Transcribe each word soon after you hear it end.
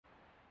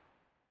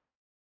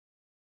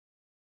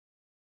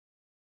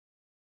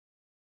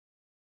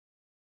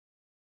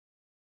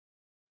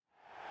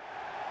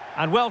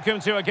And welcome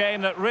to a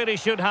game that really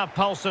should have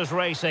pulses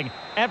racing.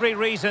 Every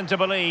reason to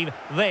believe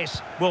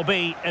this will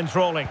be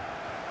enthralling.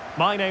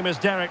 My name is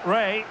Derek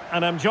Ray,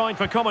 and I'm joined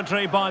for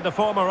commentary by the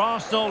former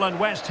Arsenal and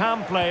West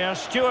Ham player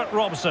Stuart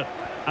Robson.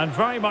 And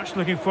very much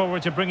looking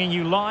forward to bringing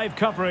you live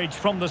coverage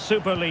from the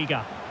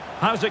Superliga.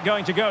 How's it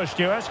going to go,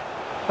 Stuart?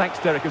 Thanks,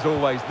 Derek, as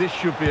always. This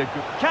should be a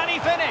good... Can he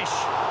finish?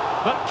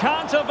 But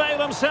can't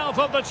avail himself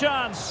of the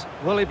chance.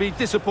 Well, he'd be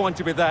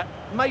disappointed with that.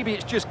 Maybe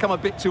it's just come a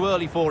bit too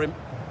early for him.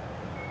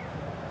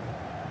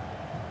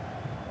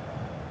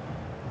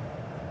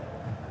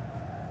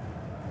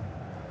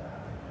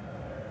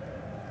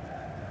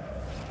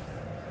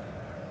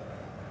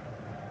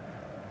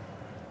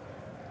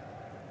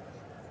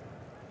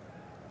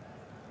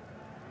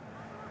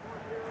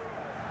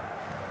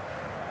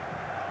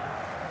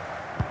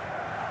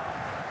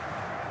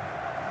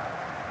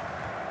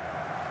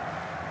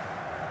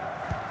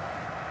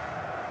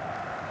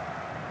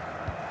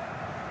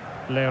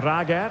 Le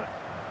Rager.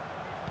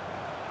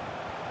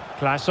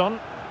 Claesson.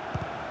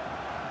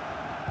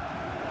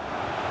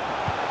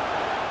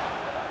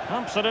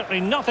 Absolutely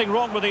nothing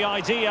wrong with the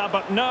idea,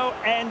 but no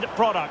end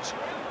product.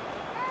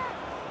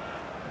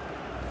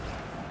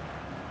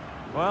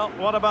 Well,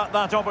 what about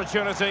that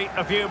opportunity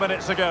a few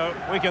minutes ago?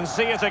 We can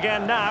see it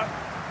again now.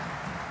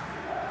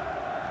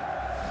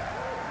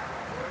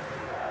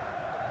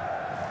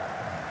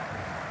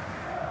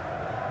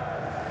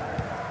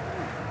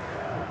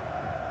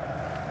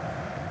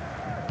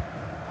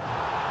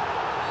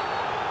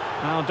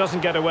 Now doesn't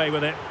get away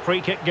with it.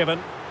 Free kick given.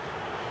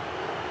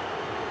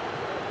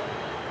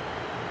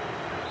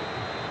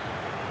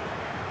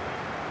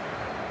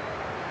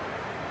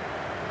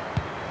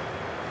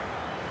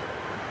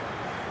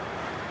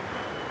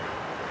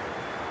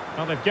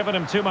 Well, they've given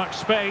him too much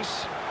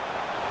space.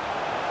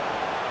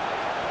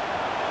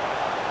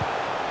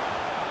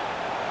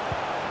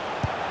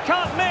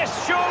 Can't miss,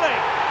 surely.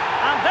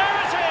 And there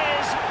it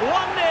is, 1-0.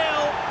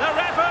 Their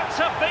efforts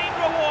have been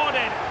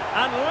rewarded.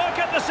 And look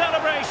at the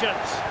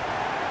celebrations.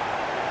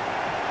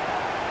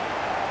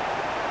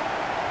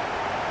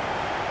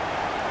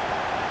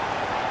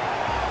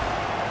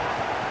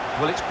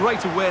 Well, it's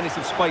great awareness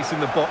of space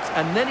in the box,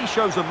 and then he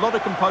shows a lot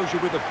of composure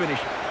with the finish.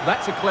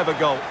 That's a clever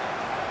goal.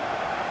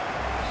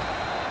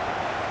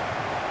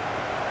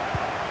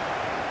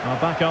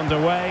 Well, back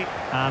underway,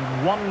 and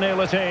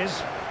 1-0 it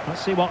is.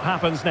 Let's see what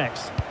happens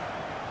next.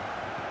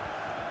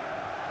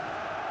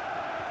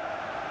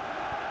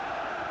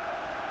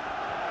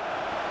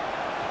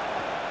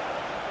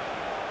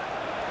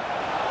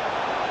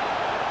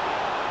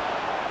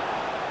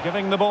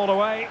 Giving the ball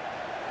away.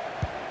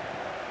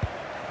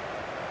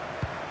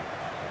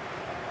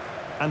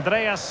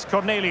 Andreas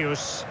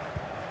Cornelius.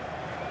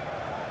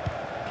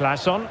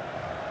 Claesson.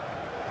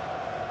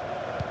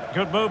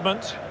 Good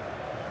movement.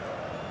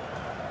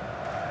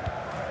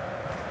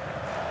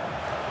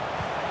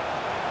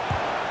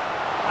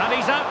 And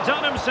he's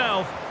outdone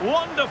himself.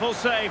 Wonderful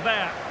save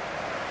there.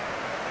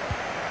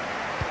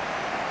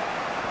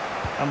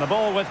 And the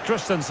ball with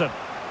Christensen.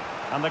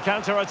 And the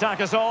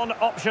counter-attack is on.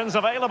 Options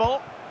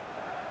available.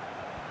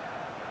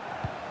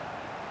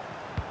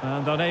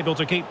 And unable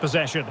to keep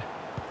possession.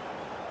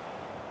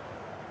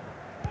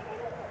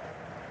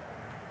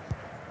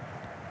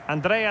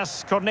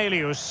 Andreas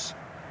Cornelius.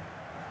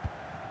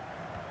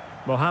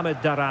 Mohamed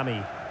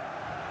Darami.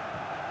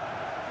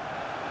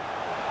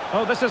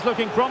 Oh, this is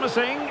looking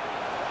promising.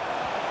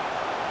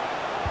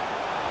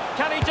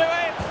 Can he do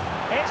it?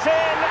 It's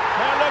in.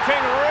 They're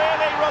looking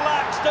really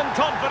relaxed and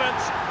confident,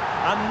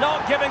 and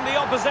not giving the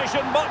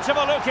opposition much of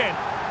a look in.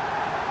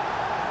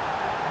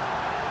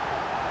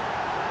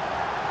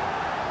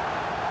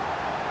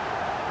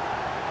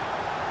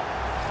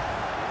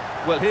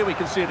 Well, here we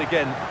can see it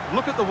again.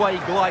 Look at the way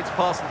he glides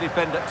past the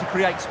defender to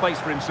create space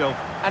for himself.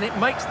 And it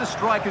makes the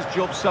striker's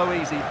job so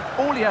easy.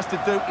 All he has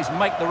to do is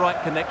make the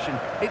right connection.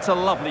 It's a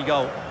lovely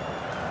goal.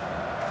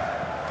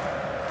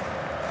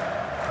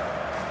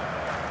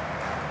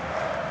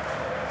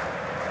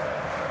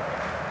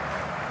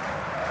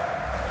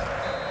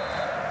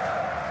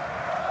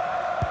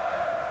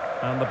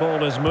 And the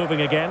ball is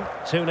moving again.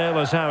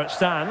 2-0 is how it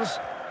stands.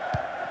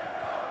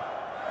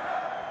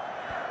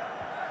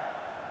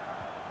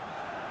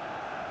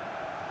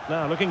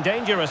 Now, looking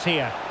dangerous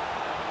here.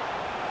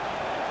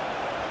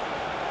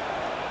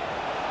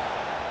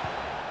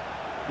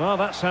 Well,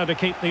 that's how to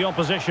keep the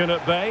opposition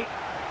at bay.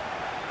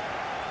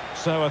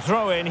 So a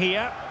throw in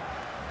here.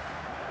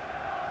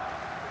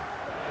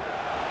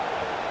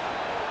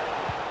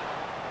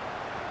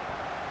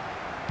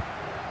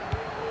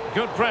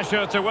 Good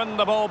pressure to win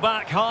the ball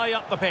back high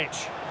up the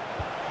pitch.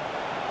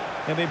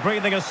 He'll be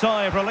breathing a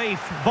sigh of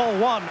relief. Ball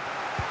one.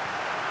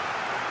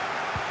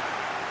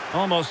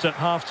 Almost at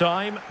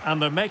half-time,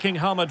 and they're making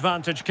home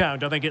advantage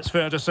count, I think it's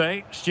fair to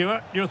say.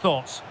 Stuart, your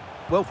thoughts?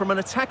 Well, from an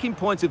attacking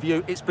point of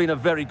view, it's been a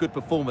very good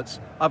performance.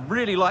 I've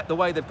really liked the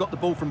way they've got the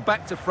ball from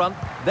back to front,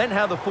 then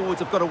how the forwards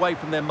have got away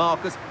from their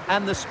markers,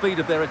 and the speed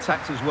of their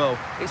attacks as well.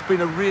 It's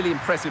been a really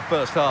impressive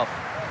first half.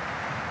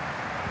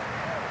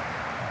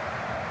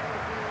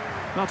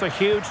 Not a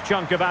huge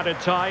chunk of added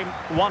time,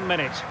 1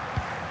 minute.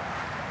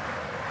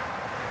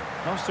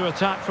 Loves to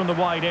attack from the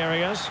wide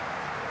areas.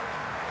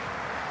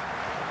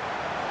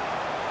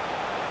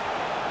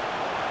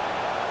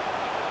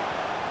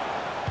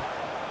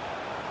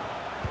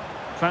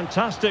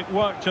 Fantastic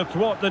work to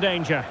thwart the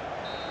danger.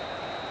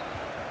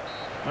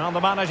 Well,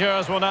 the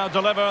managers will now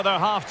deliver their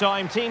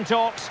half-time team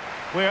talks.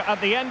 We're at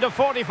the end of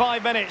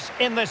 45 minutes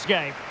in this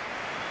game.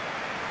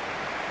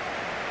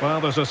 Well,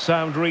 there's a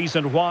sound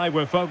reason why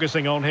we're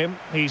focusing on him.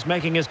 He's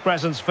making his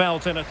presence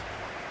felt in it.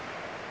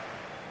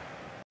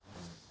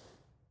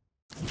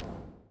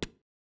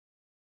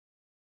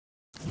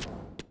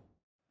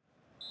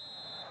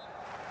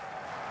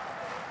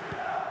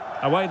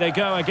 Away they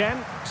go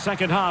again.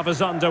 Second half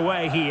is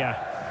underway here.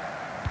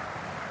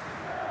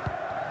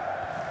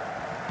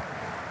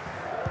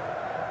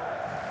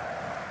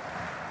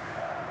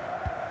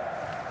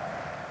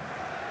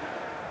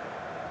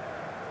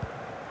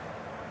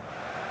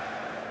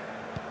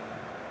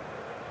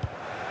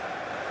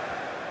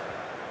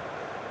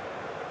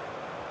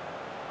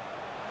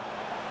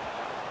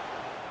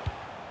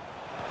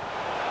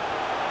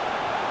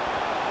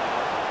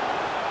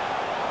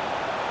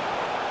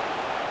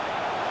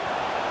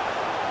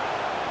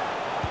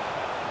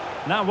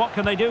 Now what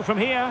can they do from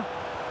here?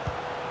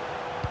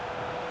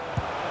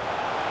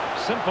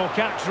 Simple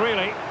catch,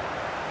 really.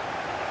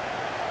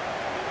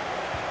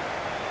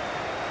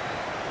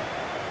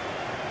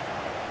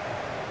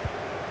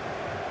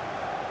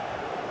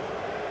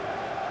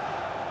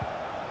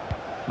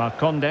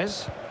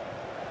 Marcondes.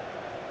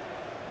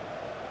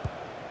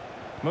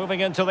 Moving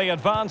into the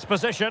advanced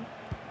position.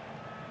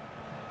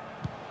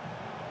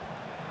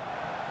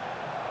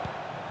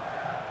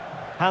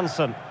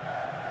 Hansen.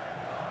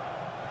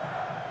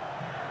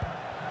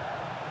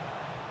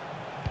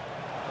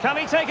 Can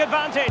he take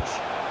advantage?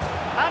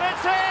 And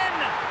it's in!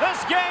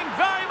 This game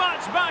very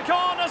much back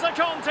on as a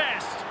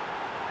contest.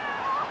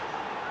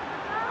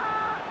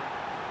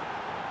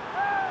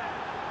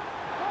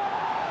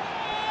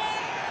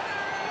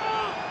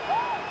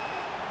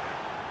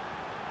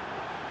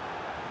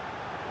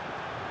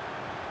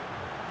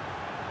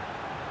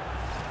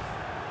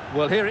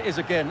 Well, here it is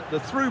again. The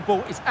through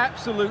ball is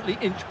absolutely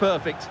inch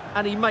perfect,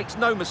 and he makes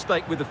no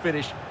mistake with the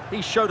finish.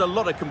 He showed a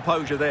lot of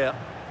composure there.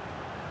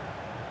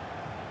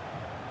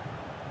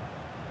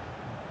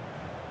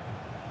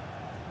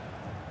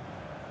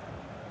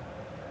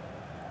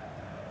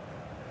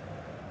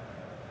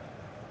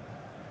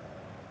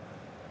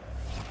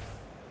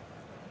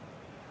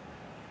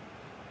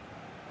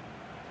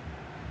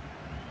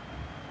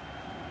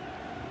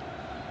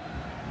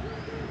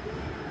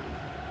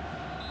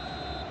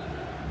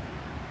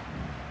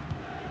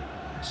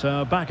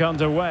 So back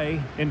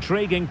underway.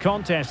 Intriguing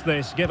contest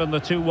this, given the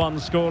 2-1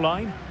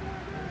 scoreline.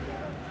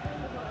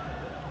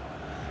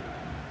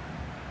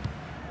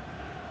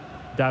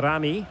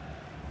 Darami.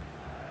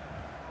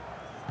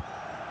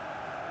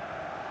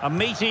 A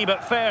meaty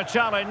but fair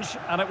challenge,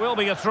 and it will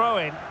be a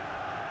throw-in.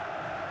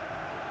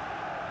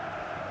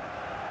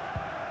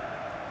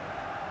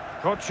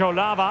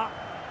 Kocholava.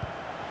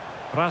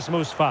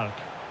 Rasmus Falk.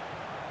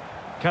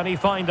 Can he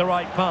find the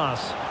right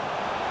pass?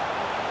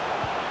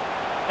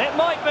 It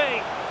might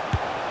be.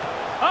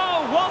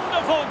 Oh,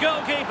 wonderful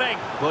goalkeeping.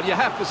 Well, you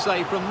have to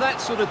say, from that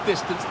sort of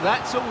distance,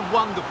 that's a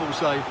wonderful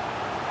save.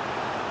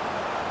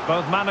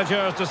 Both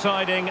managers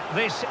deciding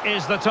this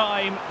is the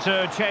time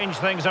to change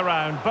things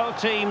around. Both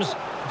teams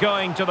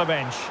going to the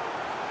bench.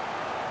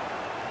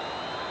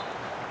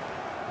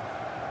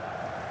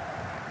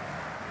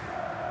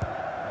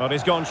 But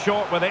he's gone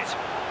short with it.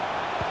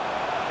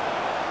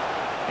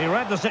 He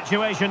read the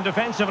situation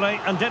defensively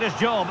and did his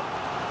job.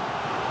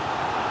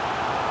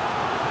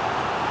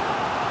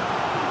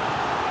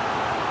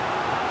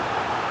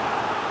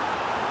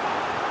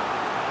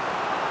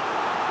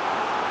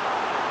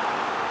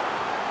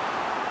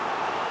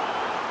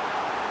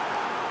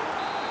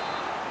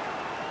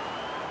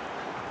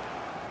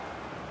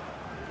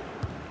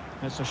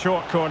 It's a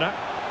short corner.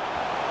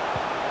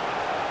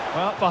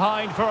 Well,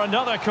 behind for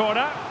another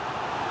corner.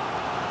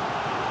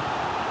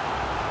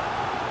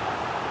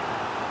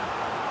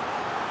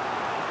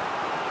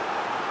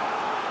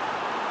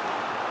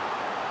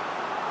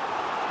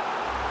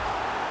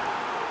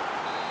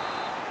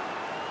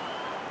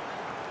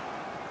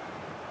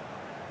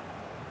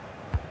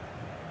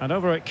 And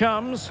over it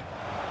comes.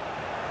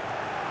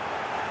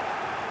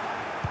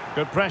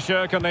 Good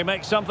pressure. Can they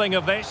make something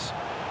of this?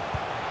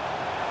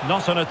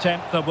 Not an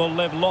attempt that will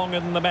live long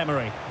in the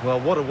memory.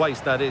 Well, what a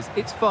waste that is.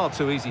 It's far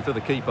too easy for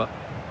the keeper.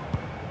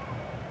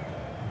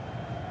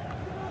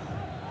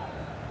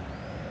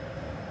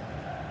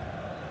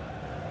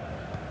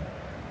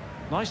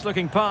 Nice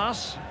looking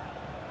pass.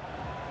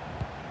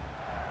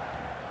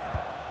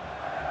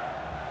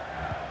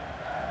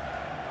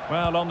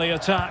 Well, on the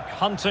attack,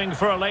 hunting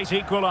for a late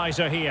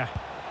equaliser here.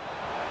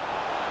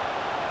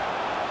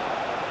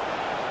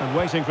 And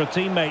waiting for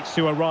teammates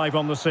to arrive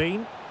on the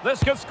scene.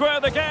 This could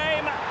square the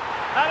game,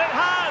 and it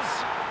has!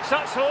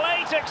 Such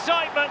late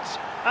excitement,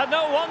 and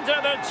no wonder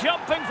they're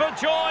jumping for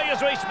joy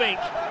as we speak.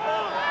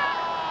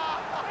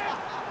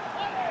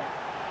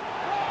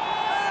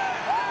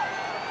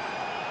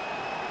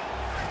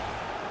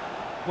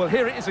 Well,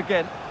 here it is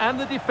again, and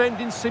the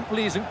defending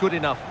simply isn't good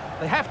enough.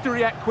 They have to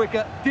react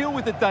quicker, deal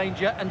with the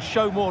danger and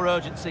show more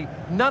urgency,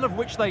 none of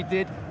which they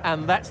did,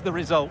 and that's the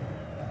result.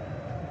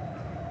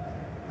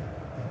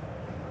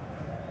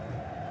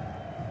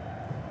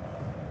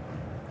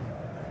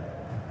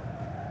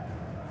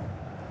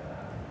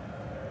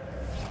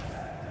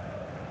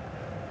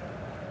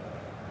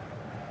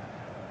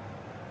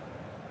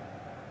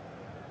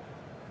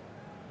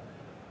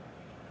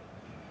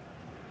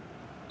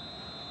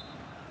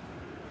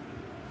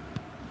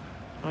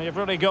 Well, you've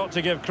really got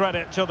to give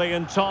credit to the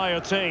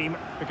entire team,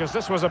 because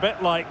this was a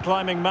bit like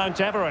climbing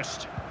Mount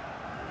Everest.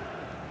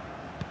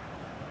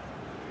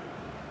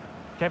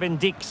 Kevin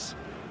Dix.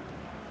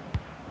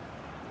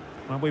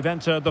 Well, we've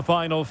entered the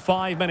final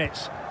 5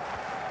 minutes.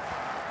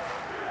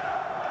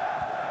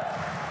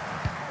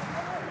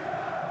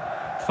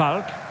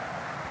 Falk.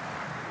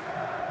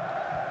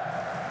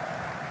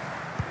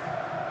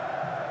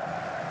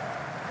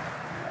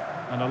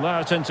 An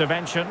alert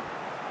intervention.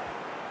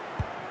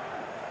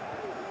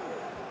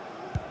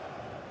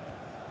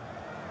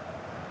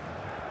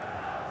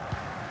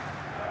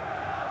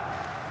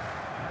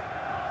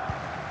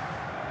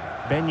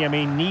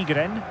 Benjamin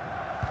Nygren.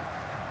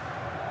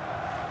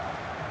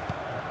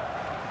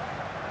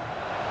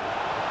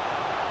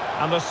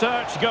 And the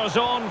search goes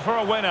on for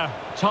a winner.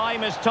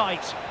 Time is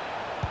tight.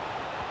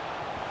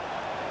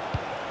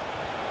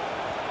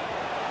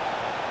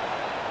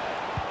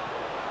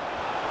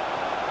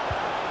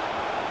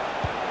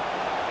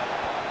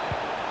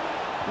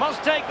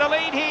 Must take the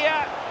lead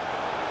here.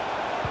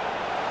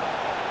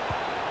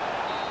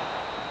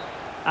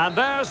 And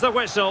there's the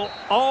whistle,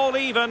 all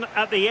even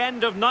at the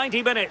end of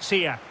 90 minutes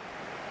here.